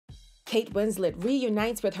Kate Winslet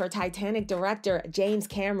reunites with her Titanic director James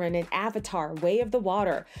Cameron in Avatar: Way of the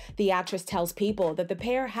Water. The actress tells People that the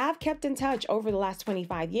pair have kept in touch over the last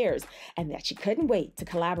 25 years and that she couldn't wait to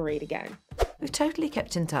collaborate again. We've totally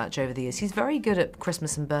kept in touch over the years. He's very good at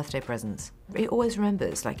Christmas and birthday presents. He always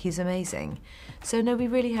remembers, like, he's amazing. So no, we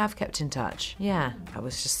really have kept in touch. Yeah, I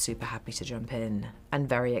was just super happy to jump in and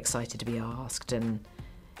very excited to be asked. And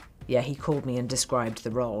yeah, he called me and described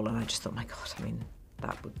the role and I just thought, my God, I mean,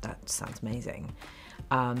 that sounds amazing.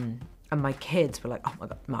 And my kids were like, oh my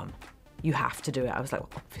God, Mum, you have to do it. I was like, well,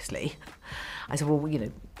 obviously. I said, well, you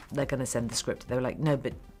know, they're going to send the script. They were like, no,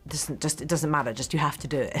 but it doesn't matter, just you have to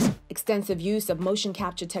do it. Extensive use of motion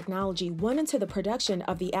capture technology went into the production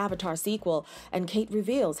of the Avatar sequel, and Kate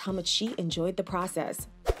reveals how much she enjoyed the process.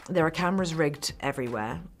 There are cameras rigged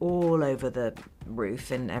everywhere, all over the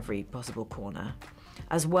roof in every possible corner,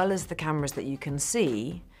 as well as the cameras that you can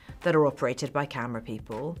see that are operated by camera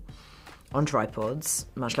people on tripods,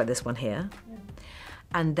 much like this one here. Yeah.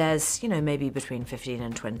 And there's, you know, maybe between 15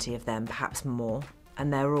 and 20 of them, perhaps more.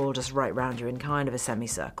 And they're all just right round you in kind of a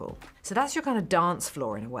semicircle. So that's your kind of dance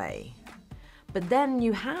floor in a way. But then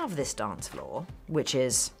you have this dance floor, which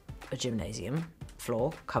is a gymnasium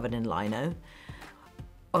floor covered in lino,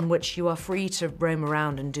 on which you are free to roam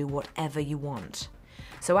around and do whatever you want.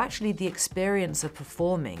 So actually the experience of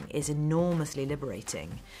performing is enormously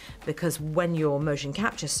liberating, because when your motion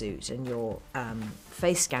capture suit and your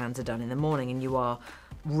face scans are done in the morning and you are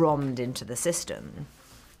ROMmed into the system,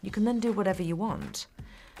 you can then do whatever you want.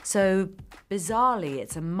 So bizarrely,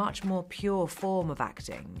 it's a much more pure form of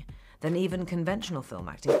acting than even conventional film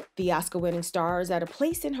acting. The Oscar-winning star is at a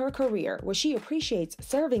place in her career where she appreciates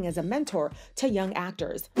serving as a mentor to young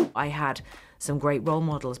actors. I had some great role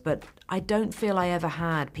models, but I don't feel I ever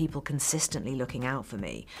had people consistently looking out for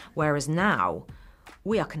me. Whereas now,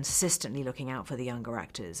 we are consistently looking out for the younger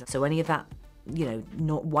actors. So any of that, you know,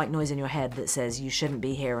 not white noise in your head that says you shouldn't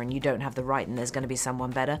be here and you don't have the right and there's going to be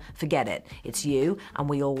someone better, forget it. It's you, and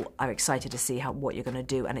we all are excited to see what you're going to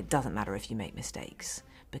do, and it doesn't matter if you make mistakes,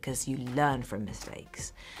 because you learn from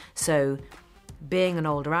mistakes. So being an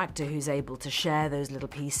older actor who's able to share those little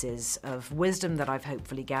pieces of wisdom that I've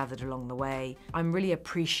hopefully gathered along the way, I'm really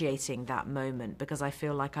appreciating that moment because I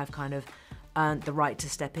feel like I've kind of earned the right to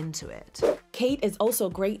step into it. Kate is also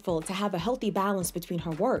grateful to have a healthy balance between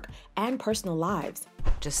her work and personal lives.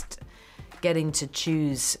 Just getting to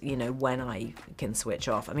choose, you know, when I can switch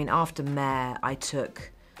off. I mean, after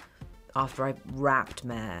I wrapped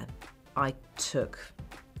Mare, I took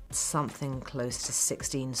something close to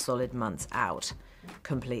 16 solid months out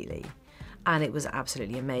completely. And it was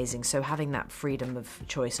absolutely amazing. So having that freedom of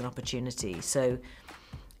choice and opportunity. So,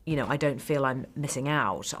 you know, I don't feel I'm missing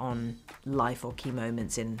out on life or key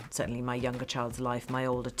moments in certainly my younger child's life. My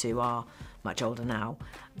older two are much older now.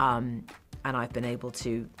 And I've been able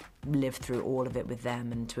to live through all of it with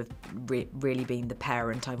them and to have really been the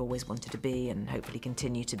parent I've always wanted to be and hopefully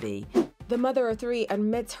continue to be. The mother of three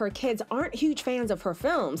admits her kids aren't huge fans of her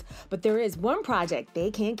films, but there is one project they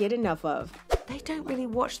can't get enough of. They don't really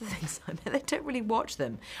watch the things I mean, they don't really watch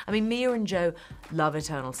them. I mean, Mia and Joe love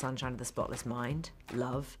Eternal Sunshine of the Spotless Mind, and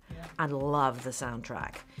love the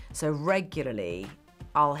soundtrack. So regularly,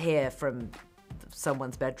 I'll hear from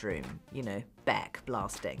someone's bedroom, you know, Beck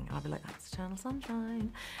blasting. I'll be like, that's Eternal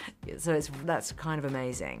Sunshine. So that's kind of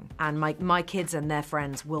amazing. And my kids and their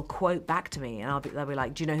friends will quote back to me, and they'll be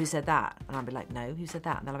like, do you know who said that? And I'll be like, no, who said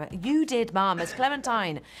that? And they'll be like, you did, Mum, it's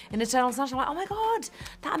Clementine in Eternal Sunshine. I'm like, oh my God,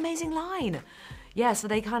 that amazing line. Yeah, so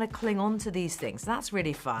they kind of cling on to these things. That's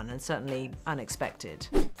really fun and certainly unexpected.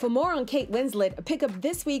 For more on Kate Winslet, pick up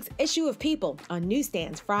this week's issue of People on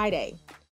Newsstands Friday.